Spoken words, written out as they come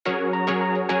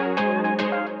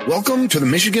Welcome to the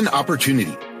Michigan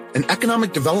Opportunity, an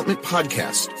economic development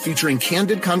podcast featuring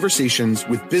candid conversations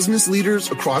with business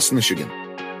leaders across Michigan.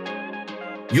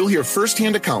 You'll hear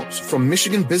firsthand accounts from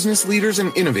Michigan business leaders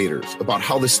and innovators about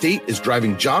how the state is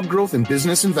driving job growth and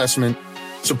business investment,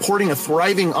 supporting a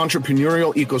thriving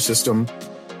entrepreneurial ecosystem,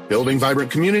 building vibrant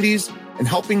communities, and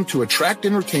helping to attract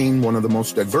and retain one of the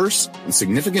most diverse and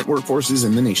significant workforces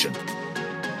in the nation.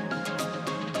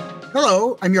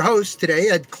 Hello, I'm your host today,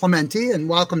 Ed Clementi, and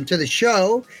welcome to the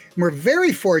show. We're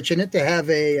very fortunate to have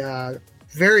a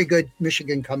very good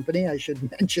Michigan company, I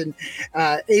should mention.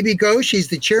 A.B. Ghosh, he's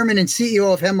the chairman and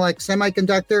CEO of Hemlock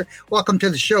Semiconductor. Welcome to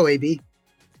the show, A.B.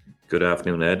 Good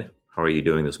afternoon, Ed. How are you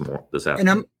doing this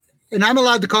afternoon? And I'm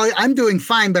allowed to call you, I'm doing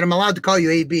fine, but I'm allowed to call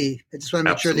you A.B. I just want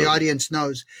to make sure the audience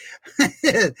knows.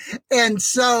 And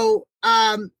so,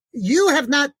 you have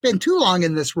not been too long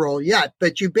in this role yet,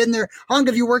 but you've been there. How long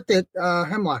have you worked at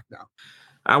Hemlock now?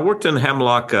 I worked in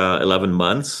Hemlock 11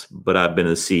 months, but I've been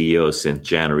the CEO since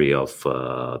January of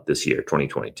this year,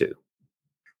 2022.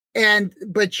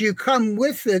 But you come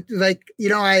with it,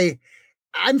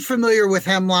 I'm familiar with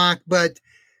Hemlock, but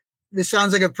this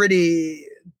sounds like a pretty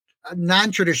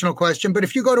non-traditional question. But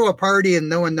if you go to a party and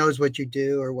no one knows what you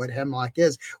do or what Hemlock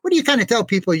is, what do you kind of tell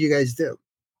people you guys do?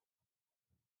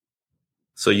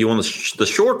 So the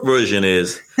short version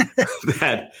is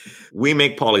that we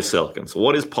make polysilicon. So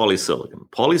what is polysilicon?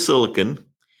 Polysilicon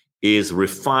is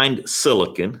refined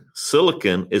silicon.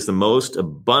 Silicon is the most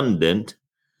abundant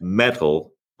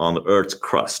metal on the Earth's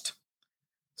crust.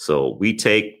 So we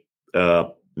take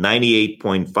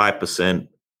 98.5%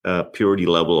 purity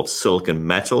level of silicon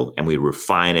metal, and we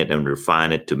refine it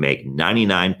to make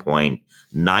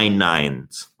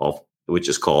 99.99 of, which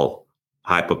is called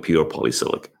hyperpure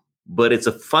polysilicon. But it's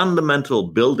a fundamental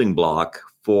building block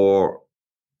for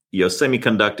your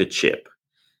semiconductor chip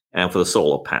and for the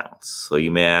solar panels. So you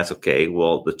may ask, okay,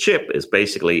 well, the chip is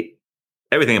basically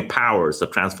everything that powers the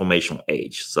transformational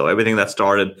age. So everything that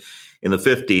started in the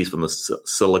 50s from the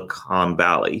Silicon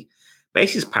Valley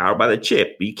basically is powered by the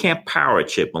chip. But you can't power a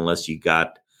chip unless you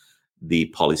got the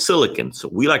polysilicon. So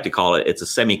we like to call it's a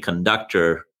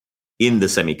semiconductor in the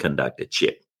semiconductor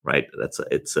chip, right?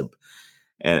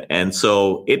 And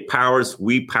so we power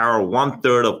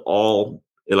 1/3 of all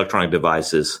electronic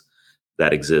devices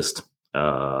that exist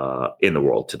in the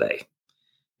world today.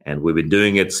 And we've been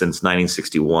doing it since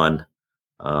 1961.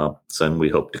 And we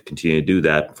hope to continue to do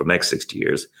that for the next 60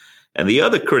 years. And the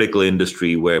other critical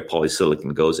industry where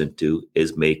polysilicon goes into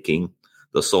is making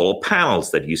the solar panels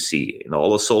that you see in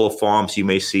all the solar farms you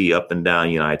may see up and down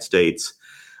the United States.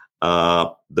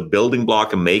 The building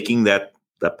block of making that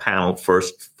panel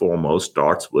first foremost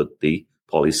starts with the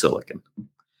polysilicon.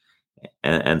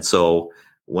 And so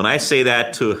when I say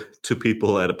that to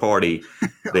people at a party,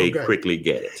 they quickly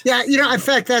get it. Yeah, in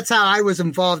fact, that's how I was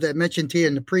involved. I mentioned to you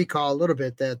in the pre-call a little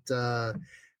bit that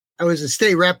I was a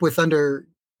state rep under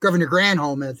Governor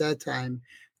Granholm at that time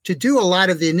to do a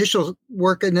lot of the initial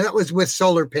work, and that was with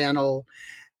solar panel.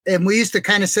 And we used to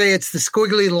kind of say it's the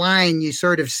squiggly line you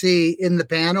sort of see in the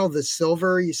panel, the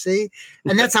silver you see.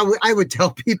 And that's how I would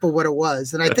tell people what it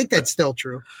was. And I think that's still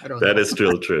true. I don't know. That is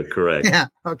still true. Correct. Yeah.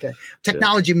 Okay.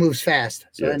 Technology moves fast.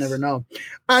 So yes. I never know.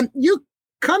 You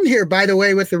come here, by the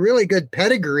way, with a really good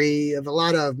pedigree of a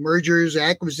lot of mergers,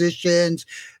 acquisitions,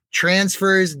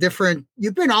 transfers,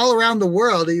 you've been all around the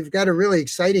world. You've got a really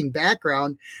exciting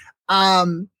background.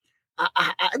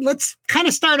 Let's kind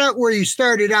of start out where you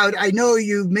started out. I know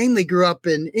you mainly grew up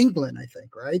in England, I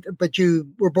think, right? But you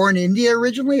were born in India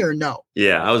originally, or no?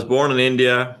 Yeah, I was born in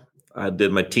India. I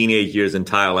did my teenage years in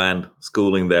Thailand,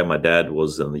 schooling there. My dad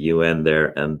was in the UN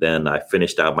there. And then I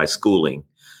finished out my schooling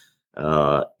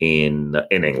in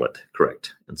England,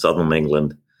 correct, in southern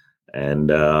England.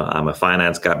 And I'm a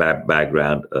finance guy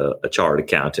background, a chartered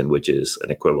accountant, which is an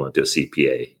equivalent to a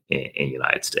CPA in the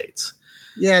United States.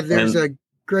 Yeah, there's a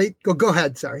great. Go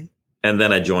ahead. Sorry. And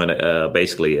then I joined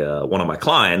one of my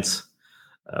clients,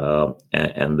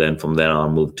 and then from then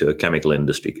on moved to a chemical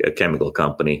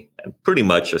company, and pretty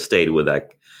much I stayed with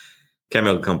that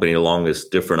chemical company along this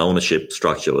different ownership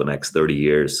structure for the next 30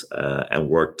 years, and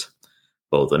worked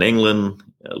both in England,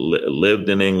 lived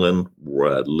in England,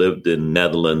 lived in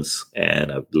Netherlands,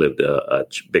 and I've lived a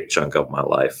big chunk of my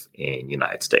life in the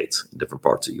United States, in different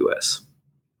parts of the U.S.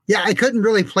 Yeah, I couldn't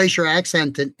really place your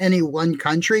accent in any one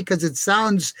country because it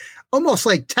sounds almost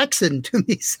like Texan to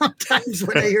me sometimes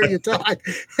when I hear you talk.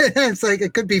 It's like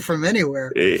it could be from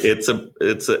anywhere. It's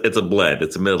a blend.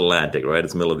 It's a Mid-Atlantic, right?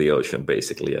 It's middle of the ocean,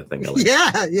 basically. I think.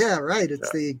 Yeah, right.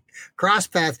 It's the cross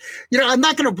path. I'm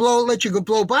not going to let you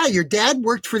blow by. Your dad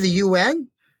worked for the UN.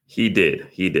 He did.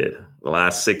 The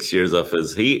last 6 years of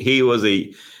his, he was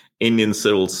Indian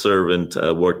civil servant,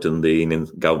 worked in the Indian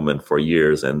government for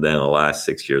years, and then the last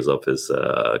 6 years of his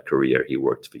career, he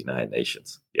worked for the United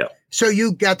Nations. Yeah. So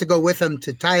you got to go with him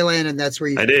to Thailand, and that's where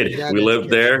you. I did. We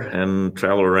lived there and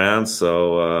traveled around.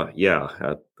 So I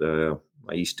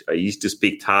used to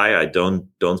speak Thai. I don't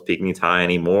speak any Thai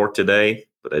anymore today,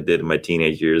 but I did in my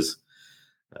teenage years.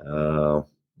 So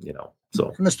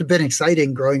it must have been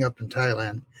exciting growing up in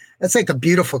Thailand. That's like a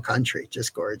beautiful country,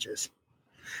 just gorgeous.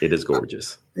 It is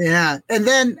gorgeous. Yeah. And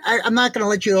then I'm not going to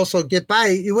let you also get by.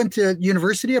 You went to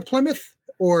University of Plymouth,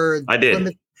 or I did.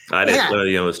 Plymouth? I did. Plymouth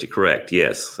University, correct.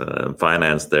 Yes.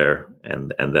 Finance there.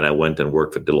 And then I went and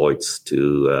worked for Deloitte's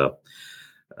to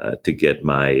get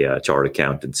my chartered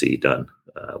accountancy done,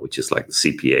 which is like the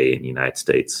CPA in the United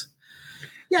States.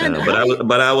 Yeah.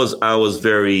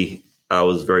 I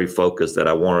was very focused that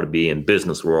I wanted to be in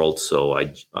business world. So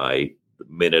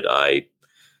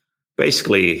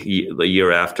basically the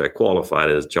year after I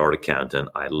qualified as a chartered accountant,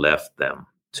 I left them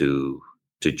to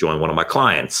join one of my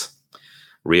clients,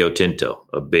 Rio Tinto,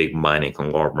 a big mining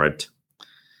conglomerate.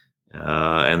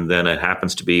 And then it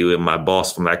happens to be my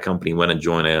boss from that company went and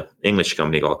joined an English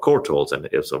company called Courtaulds, and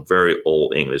it's a very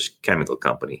old English chemical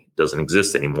company. It doesn't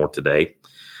exist anymore today.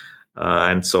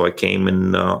 And so I came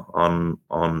in on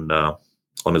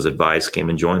his advice, came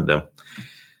and joined them.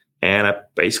 And I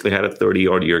basically had a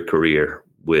 30-odd year career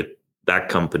with that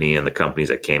company and the companies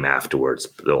that came afterwards.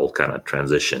 The whole kind of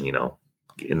transition,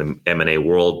 in the M&A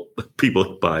world,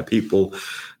 people buy people,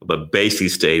 but basically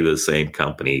stay with the same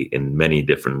company in many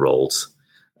different roles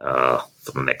for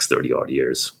the next 30-odd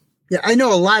years. Yeah, I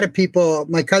know a lot of people.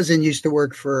 My cousin used to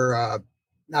work for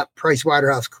not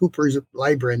PricewaterhouseCoopers,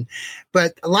 Libran,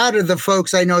 but a lot of the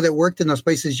folks I know that worked in those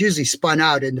places usually spun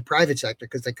out in the private sector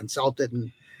because they consulted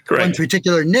in one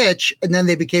particular niche, and then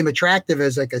they became attractive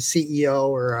as like a CEO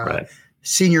or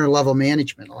senior level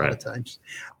management a lot of times.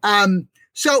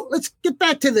 So let's get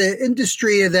back to the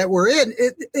industry that we're in.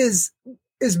 Is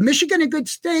Michigan a good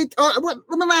state? Oh,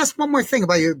 let me ask one more thing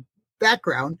about your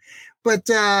background. But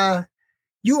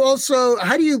you also,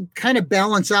 how do you kind of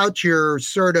balance out your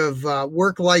sort of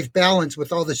work-life balance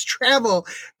with all this travel?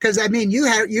 Because I mean,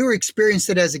 you experienced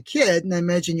it as a kid, and I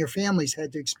imagine your families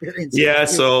had to experience it. Yeah.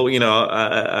 So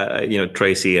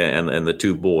Tracy and the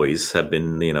two boys have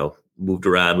been moved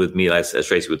around with me. As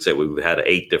Tracy would say, we've had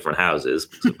 8 different houses,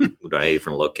 so we moved to a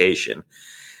different location.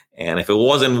 And if it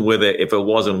wasn't with a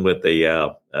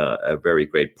very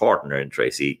great partner in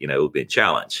Tracy, it would be a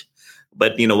challenge.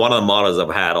 But one of the mottos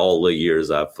I've had all the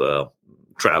years I've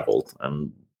traveled,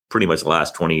 and pretty much the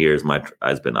last 20 years,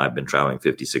 I've been traveling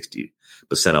 50-60%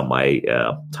 of my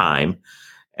time,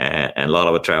 and a lot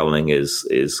of the traveling is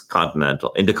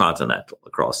intercontinental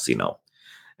across.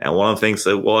 And one of the things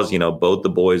that was, both the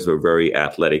boys were very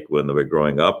athletic when they were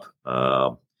growing up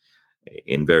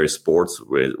in various sports,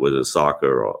 whether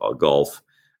soccer or golf.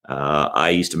 I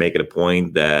used to make it a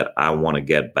point that I want to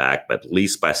get back at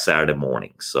least by Saturday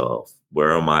morning. So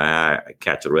where am I? I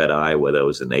catch a red eye, whether I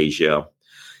was in Asia,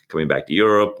 coming back to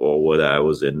Europe, or whether I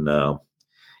was in the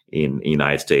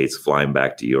United States, flying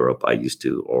back to Europe. I used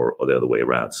to, or the other way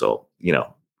around. So,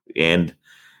 and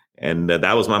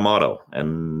that was my motto.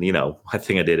 And, I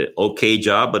think I did an okay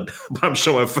job, but I'm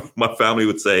sure my family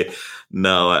would say,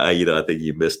 no, I think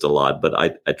you missed a lot, but I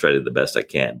tried it the best I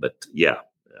can. But yeah,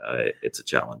 it's a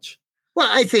challenge. Well,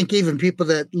 I think even people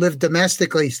that live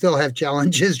domestically still have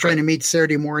challenges trying to meet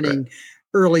Saturday morning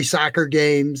early soccer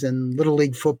games and little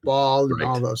league football and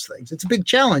all those things. It's a big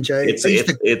challenge. But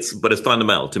it's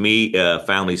fundamental to me.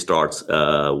 Family starts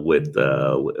with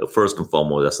first and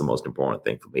foremost. That's the most important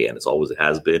thing for me, and it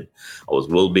has been, always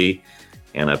will be,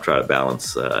 and I've tried to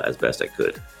balance as best I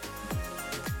could.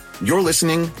 You're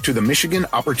listening to The Michigan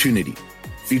Opportunity,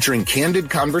 featuring candid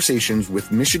conversations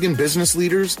with Michigan business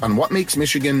leaders on what makes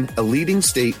Michigan a leading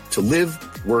state to live,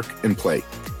 work, and play.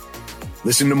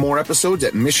 Listen to more episodes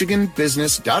at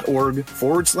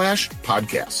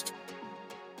michiganbusiness.org/podcast.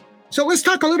 So let's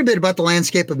talk a little bit about the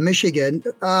landscape of Michigan.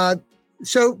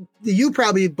 So you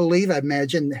probably believe, I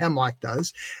imagine Hemlock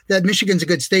does, that Michigan's a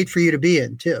good state for you to be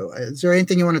in too. Is there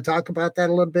anything you want to talk about that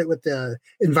a little bit with the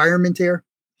environment here?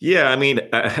 Yeah, I mean,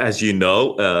 as you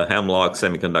know, Hemlock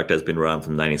Semiconductor has been around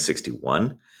from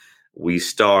 1961. We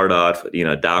started off,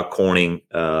 Dow Corning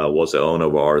was an owner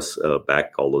of ours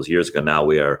back all those years ago. Now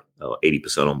we are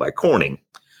 80% owned by Corning.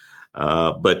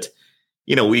 But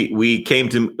we came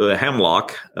to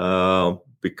Hemlock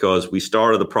because we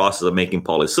started the process of making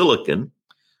polysilicon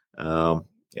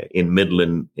in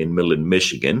Midland,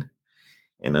 Michigan.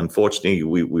 And unfortunately,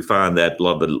 we found that a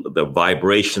lot of the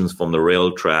vibrations from the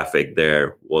rail traffic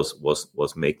there was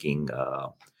making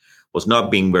was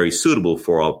not being very suitable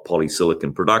for our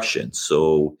polysilicon production.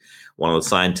 So one of the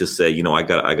scientists said, I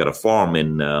got a farm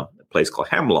in a place called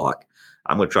Hemlock.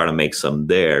 I'm going to try to make some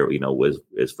there.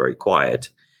 It's very quiet,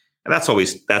 and that's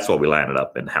what we landed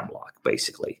up in Hemlock,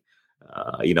 basically.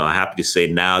 I'm happy to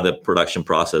say now the production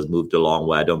process moved a long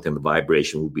way. I don't think the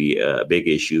vibration will be a big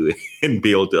issue in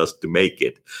being able to make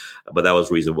it, but that was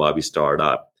the reason why we started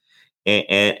up.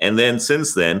 And then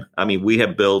since then, we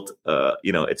have built,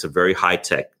 it's a very high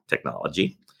tech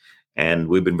technology, and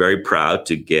we've been very proud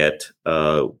to get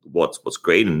what's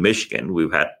great in Michigan.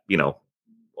 We've had,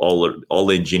 all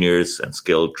the engineers and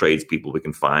skilled tradespeople we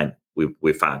can find.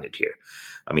 We found it here.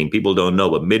 People don't know,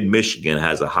 but Mid-Michigan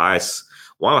has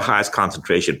one of the highest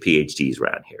concentration PhDs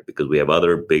around here, because we have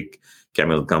other big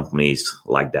chemical companies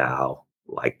like Dow,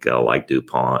 like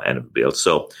DuPont, and everybody else.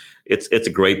 So it's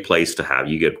a great place to have.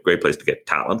 You get a great place to get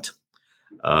talent.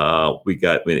 We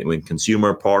got when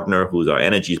consumer partner, who's our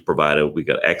energy provider, we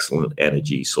got excellent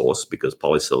energy source, because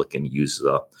polysilicon uses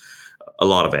a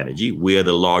lot of energy. We are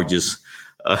the largest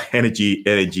energy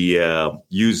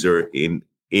user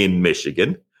in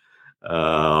Michigan.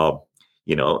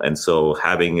 And so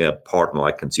having a partner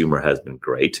like consumer has been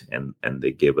great, and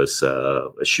they give us a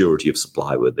surety of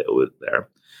supply with there.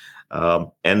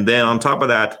 And then on top of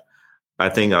that, I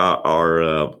think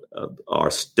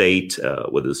our state,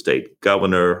 whether the state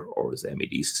governor or his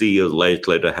MEDC or the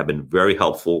legislator, have been very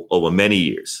helpful over many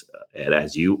years. And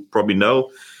as you probably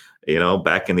know,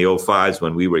 back in the 05s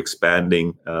when we were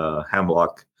expanding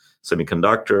Hemlock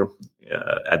Semiconductor,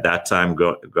 at that time,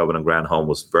 Governor Granholm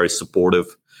was very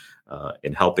supportive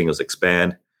in helping us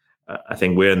expand. I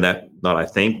think we are in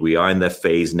that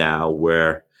phase now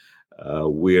where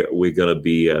we're going to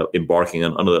be embarking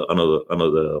on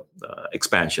another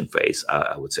expansion phase.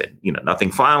 I would say,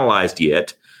 nothing finalized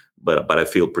yet, but I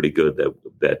feel pretty good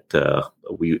that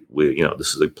we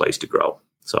this is a place to grow.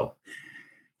 So,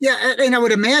 yeah, and I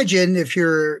would imagine if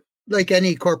you're like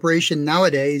any corporation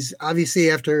nowadays,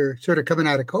 obviously after sort of coming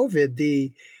out of COVID,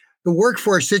 the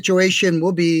workforce situation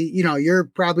will be, you're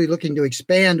probably looking to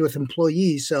expand with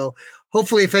employees. So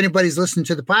hopefully if anybody's listening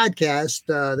to the podcast,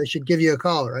 they should give you a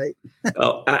call, right?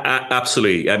 Oh,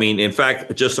 absolutely. In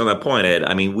fact, just on that point,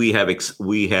 Ed, we have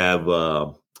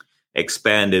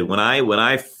expanded. When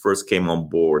I first came on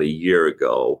board a year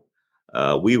ago,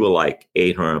 we were like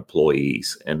 800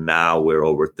 employees, and now we're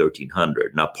over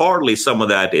 1,300. Now, partly some of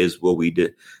that is what we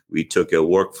did. We took a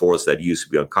workforce that used to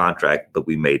be on contract, but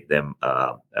we made them,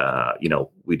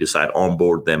 we decided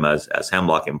onboard them as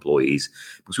Hemlock employees,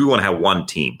 because we want to have one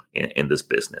team in this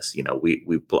business.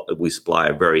 We supply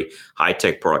a very high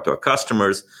tech product to our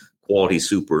customers. Quality is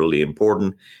super really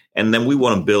important, and then we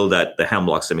want to build the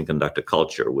Hemlock Semiconductor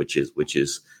culture, which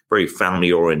is very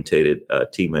family oriented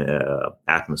team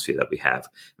atmosphere that we have.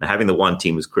 And having the one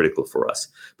team is critical for us.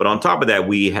 But on top of that,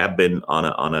 we have been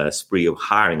on a spree of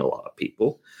hiring a lot of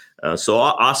people. So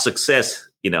our success,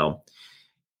 for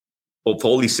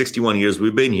all these 61 years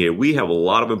we've been here, we have a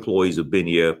lot of employees who've been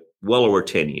here well over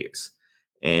 10 years.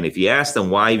 And if you ask them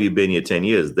why have you been here 10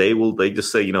 years, they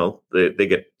just say, they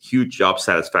get huge job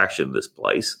satisfaction in this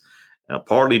place.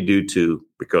 Partly due to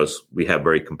because we have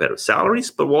very competitive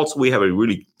salaries, but also we have a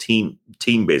really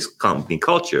team-based company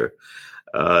culture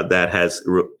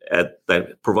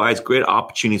that provides great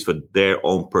opportunities for their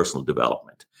own personal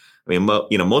development.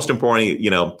 Most importantly,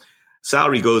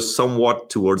 salary goes somewhat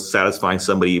towards satisfying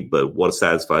somebody, but what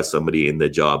satisfies somebody in their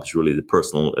job is really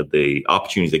the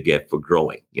opportunities they get for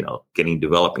growing,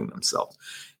 developing themselves.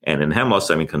 And in Hemlock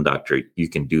Semiconductor, you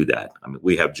can do that.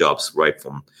 We have jobs right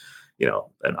from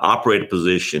an operator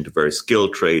position to very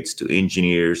skilled trades to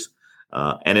engineers,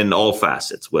 and in all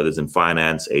facets, whether it's in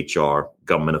finance, HR,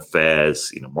 government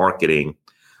affairs, marketing,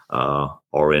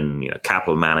 or in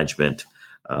capital management.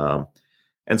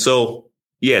 And so,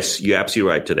 yes, you're absolutely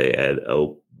right today, Ed.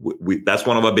 That's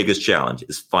one of our biggest challenges,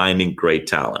 is finding great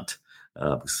talent.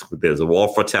 There's a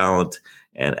war for talent,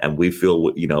 and we feel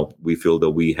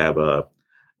that we have a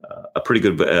pretty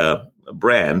good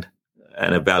brand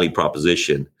and a value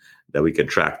proposition that we can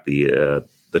attract the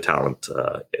talent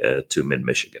to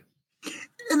Mid-Michigan.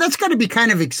 And that's got to be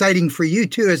kind of exciting for you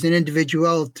too, as an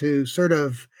individual, to sort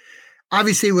of,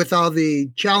 obviously with all the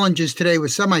challenges today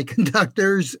with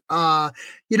semiconductors,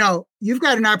 you've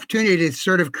got an opportunity to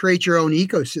sort of create your own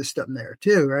ecosystem there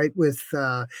too, right? With,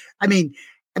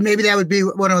 maybe that would be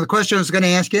one of the questions I was going to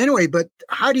ask you anyway, but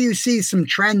how do you see some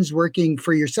trends working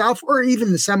for yourself or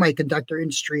even the semiconductor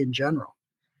industry in general?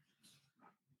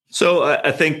 So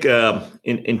I think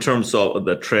in terms of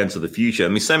the trends of the future,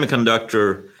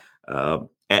 semiconductor,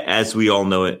 as we all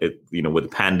know, with the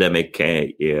pandemic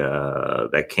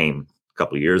that came a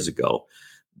couple of years ago,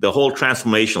 the whole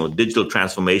digital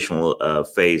transformational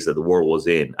phase that the world was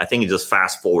in, I think it just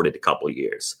fast forwarded a couple of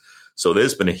years. So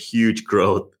there's been a huge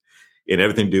growth in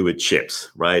everything to do with chips,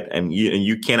 right? And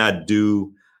you cannot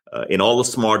do in all the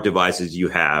smart devices you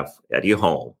have at your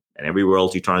home and everywhere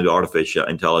else you're trying to do artificial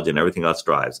intelligence, everything else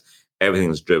drives,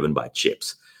 everything is driven by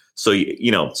chips. So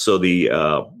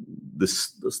the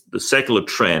secular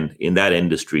trend in that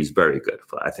industry is very good,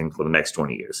 I think, for the next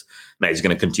 20 years. Now, is it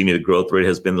going to continue the growth rate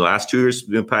has been the last 2 years of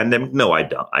the pandemic? No, I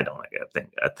don't. I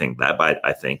think that, but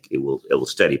I think it will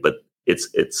steady. But it's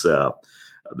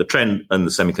the trend on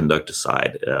the semiconductor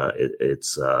side.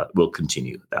 It's will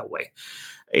continue that way.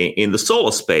 In the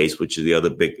solar space, which is the other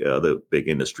big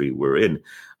industry we're in,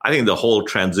 I think the whole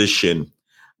transition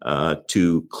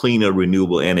to cleaner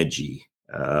renewable energy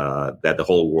that the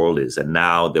whole world is, and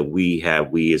now that we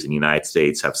as in the United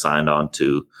States have signed on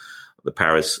to the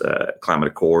Paris Climate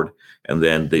Accord, and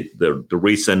then the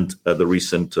recent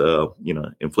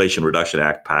Inflation Reduction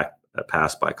Act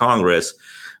passed by Congress.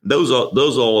 Those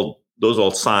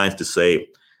all signs to say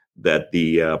that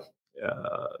the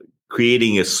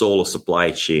creating a solar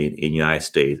supply chain in the United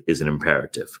States is an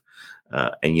imperative.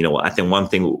 And I think one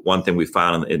thing we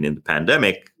found in the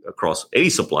pandemic across any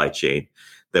supply chain,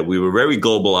 that we were very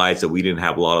globalized, that we didn't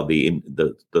have a lot of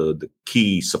the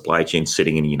key supply chain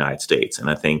sitting in the United States. And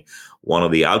I think one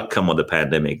of the outcome of the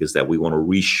pandemic is that we want to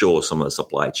reshore some of the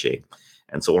supply chain.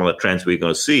 And so one of the trends we're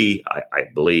going to see, I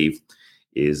believe,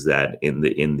 is that in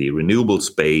the renewable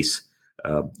space,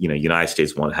 United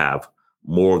States want to have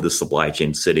more of the supply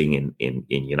chain sitting in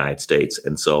United States.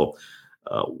 And so,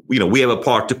 we have a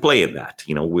part to play in that.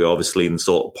 We're obviously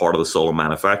part of the solar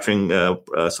manufacturing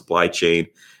supply chain,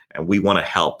 and we want to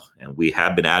help. And we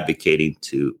have been advocating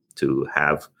to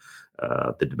have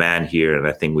the demand here. And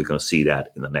I think we're going to see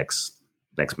that in the next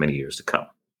many years to come.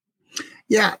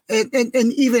 Yeah.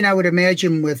 And even I would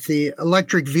imagine with the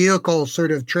electric vehicle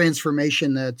sort of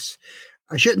transformation that's,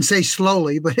 I shouldn't say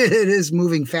slowly, but it is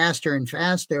moving faster and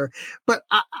faster. But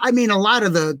I mean, a lot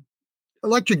of the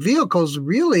electric vehicles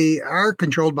really are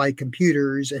controlled by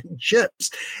computers and chips,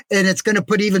 and it's going to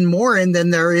put even more in than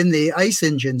they're in the ICE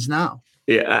engines now.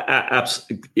 Yeah,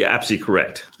 absolutely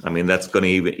correct. I mean, that's going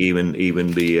to even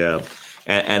the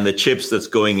and the chips that's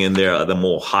going in there are the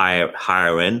more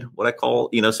higher end, what I call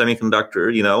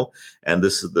semiconductor. And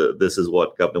this is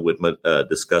what Governor Whitmer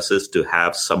discusses, to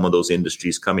have some of those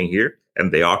industries coming here,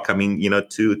 and they are coming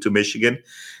to Michigan,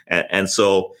 and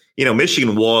so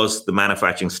Michigan was the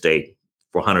manufacturing state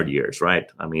for 100 years, right?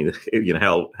 I mean,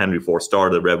 Henry Ford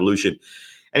started the revolution,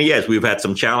 and yes, we've had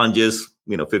some challenges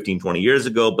 15, 20 years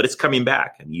ago, but it's coming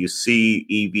back. And you see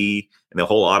EV and the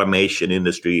whole automation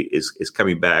industry is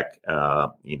coming back,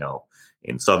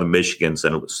 in Southern Michigan.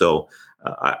 And so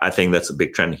I think that's a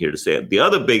big trend here to say. The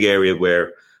other big area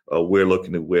where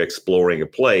we're exploring a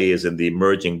play is in the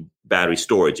emerging battery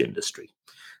storage industry.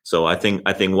 So I think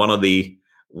one of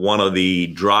the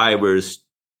drivers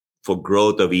for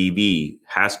growth of EV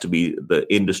has to be the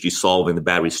industry solving the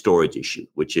battery storage issue,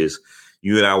 which is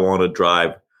you and I want to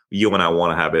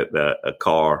have a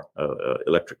car,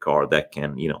 electric car that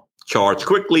can, charge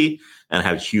quickly and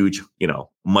have huge,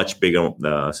 much bigger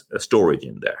storage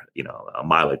in there,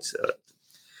 mileage.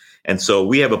 And so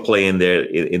we have a play in there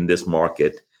in this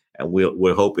market, and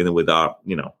we're hoping that with our,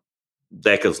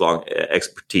 decades long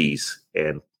expertise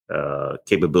and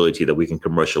capability that we can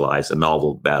commercialize a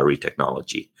novel battery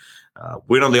technology.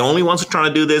 We're not the only ones who are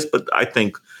trying to do this, but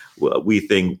we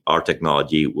think our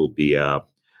technology will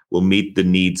meet the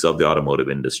needs of the automotive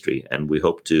industry, and we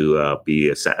hope to be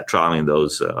trialing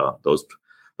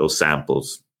those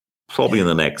samples probably in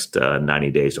the next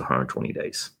 90 days to 120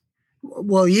 days.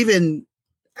 Well, even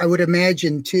I would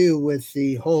imagine too, with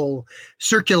the whole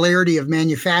circularity of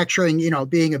manufacturing,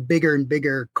 being a bigger and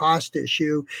bigger cost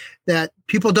issue, that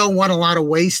people don't want a lot of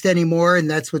waste anymore. And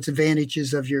that's what's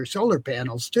advantages of your solar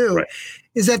panels too, right,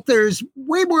 is that there's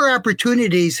way more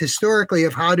opportunities historically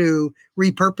of how to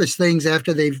repurpose things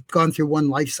after they've gone through one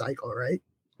life cycle, right?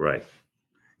 Right.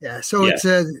 Yeah. So it's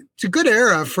a good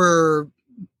era for,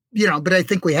 but I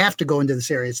think we have to go into this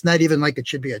area. It's not even like it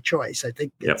should be a choice. I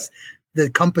think the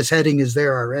compass heading is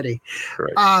there already.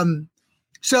 Right.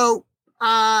 So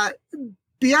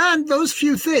beyond those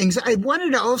few things, I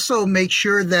wanted to also make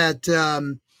sure that,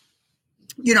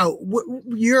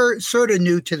 you're sort of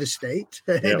new to the state.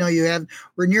 Yep. I know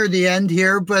we're near the end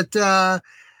here, but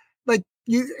like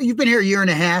you've been here a year and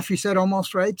a half, you said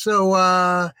almost, right?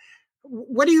 So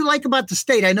what do you like about the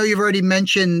state? I know you've already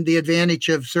mentioned the advantage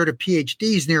of sort of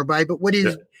PhDs nearby, but what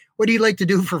do you like to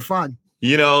do for fun?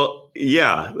 I'm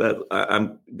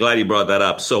glad you brought that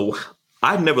up. So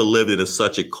I've never lived in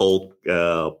such a cold,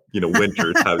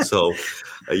 winter time. So,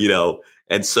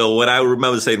 and so when I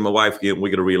remember saying to my wife, we're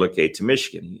going to relocate to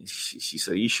Michigan, she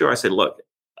said, "Are you sure?" I said, "Look,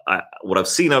 what I've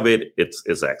seen of it,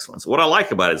 it's excellent. So what I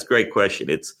like about it, it's a great question.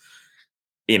 It's,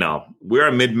 we're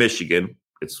in mid-Michigan.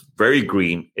 It's very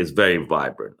green. It's very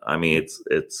vibrant. I mean,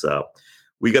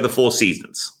 we got the 4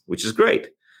 seasons, which is great.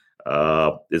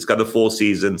 It's got the 4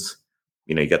 seasons.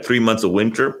 You got 3 months of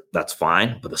winter. That's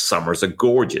fine. But the summers are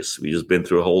gorgeous. We just been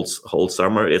through a whole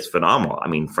summer. It's phenomenal. I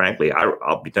mean, frankly,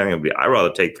 I'll be telling you, I'd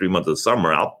rather take 3 months of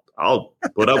summer. I'll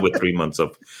put up with 3 months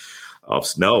of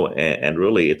snow. And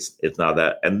really, it's not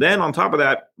that. And then on top of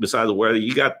that, besides the weather,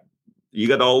 you got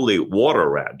all the water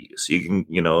around you. So you can,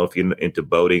 if you're into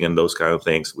boating and those kind of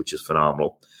things, which is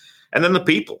phenomenal. And then the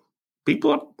people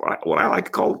are what I like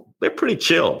to call, they're pretty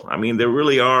chill. I mean, they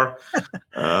really are.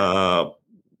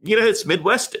 It's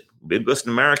Midwestern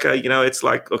America. It's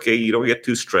like, okay, you don't get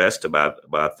too stressed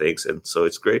about things. And so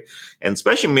it's great. And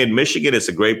especially mid-Michigan, it's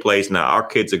a great place. Now, our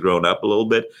kids are grown up a little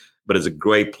bit, but it's a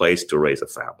great place to raise a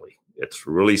family. It's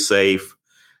really safe.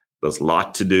 There's a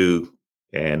lot to do.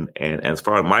 And as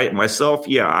far as myself,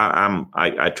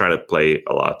 I try to play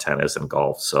a lot of tennis and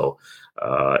golf. So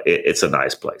it's a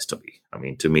nice place to be. I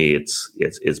mean, to me,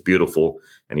 it's beautiful.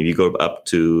 And if you go up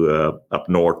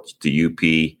north to UP,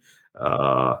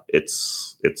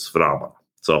 it's phenomenal.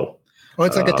 So,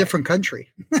 it's like a different country.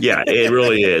 Yeah, it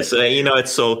really is.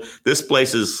 This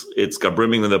place it's got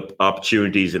brimming with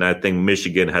opportunities, and I think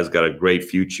Michigan has got a great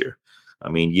future. I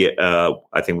mean,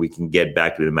 I think we can get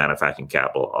back to the manufacturing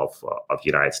capital of the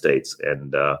United States,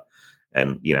 and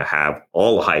have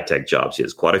all the high tech jobs.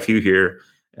 There's quite a few here,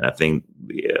 and I think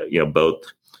both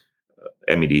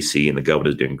MEDC and the governor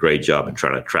is doing a great job in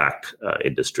trying to attract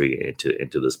industry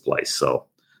into this place. So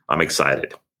I'm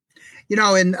excited.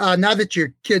 And now that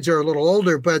your kids are a little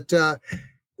older, but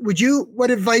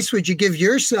what advice would you give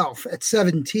yourself at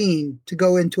 17 to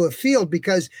go into a field?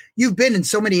 Because you've been in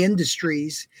so many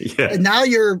industries, and now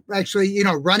you're actually,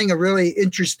 running a really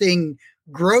interesting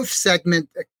growth segment,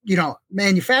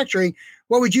 manufacturing.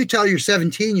 What would you tell your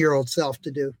 17-year-old self to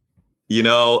do?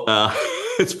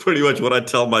 It's pretty much what I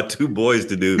tell my 2 boys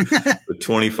to do,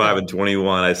 25 and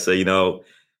 21. I say,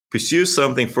 pursue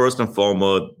something first and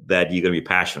foremost that you're going to be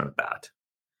passionate about.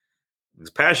 Because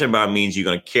passionate about means you're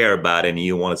going to care about it and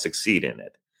you want to succeed in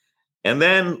it. And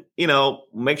then,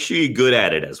 make sure you're good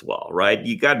at it as well, right?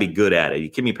 You got to be good at it. You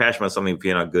can't be passionate about something if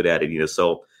you're not good at it,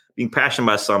 So being passionate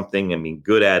about something and being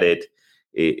good at it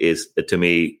is to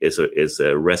me, is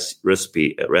a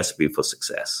recipe for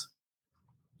success.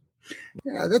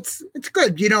 Yeah, it's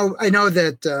good. I know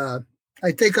that,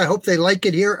 I hope they like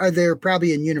it here. They're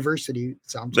probably in university.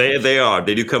 They are.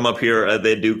 They do come up here.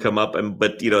 They do come up,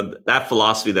 but that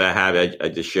philosophy that I have, I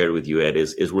just shared with you, Ed,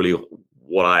 is really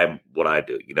what I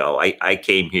do. I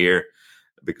came here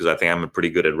because I think I'm pretty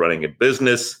good at running a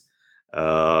business,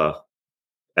 and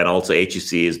also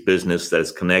HEC is business that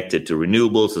is connected to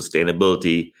renewable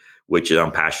sustainability, which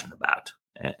I'm passionate about,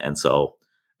 and so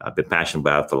I've been passionate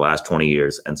about it for the last 20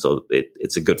 years, and so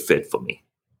it's a good fit for me.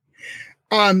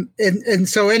 And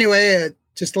so anyway,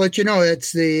 just to let you know,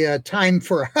 it's the time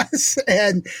for us.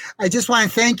 And I just want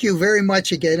to thank you very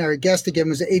much again. Our guest again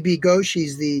was A.B. Ghosh.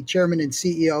 He's the chairman and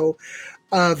CEO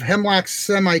of Hemlock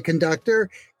Semiconductor.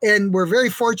 And we're very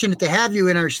fortunate to have you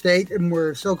in our state. And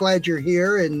we're so glad you're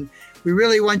here. And we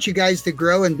really want you guys to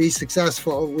grow and be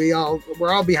successful. We're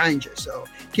all behind you. So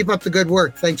keep up the good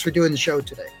work. Thanks for doing the show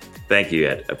today. Thank you,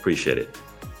 Ed. I appreciate it.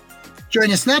 Join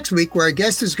us next week where our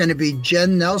guest is going to be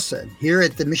Jen Nelson here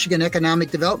at the Michigan Economic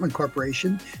Development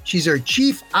Corporation. She's our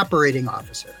Chief Operating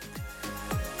Officer.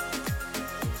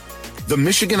 The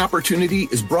Michigan Opportunity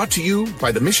is brought to you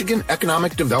by the Michigan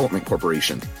Economic Development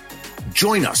Corporation.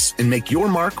 Join us and make your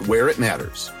mark where it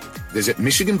matters. Visit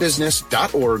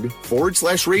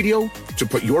michiganbusiness.org/radio to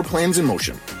put your plans in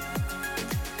motion.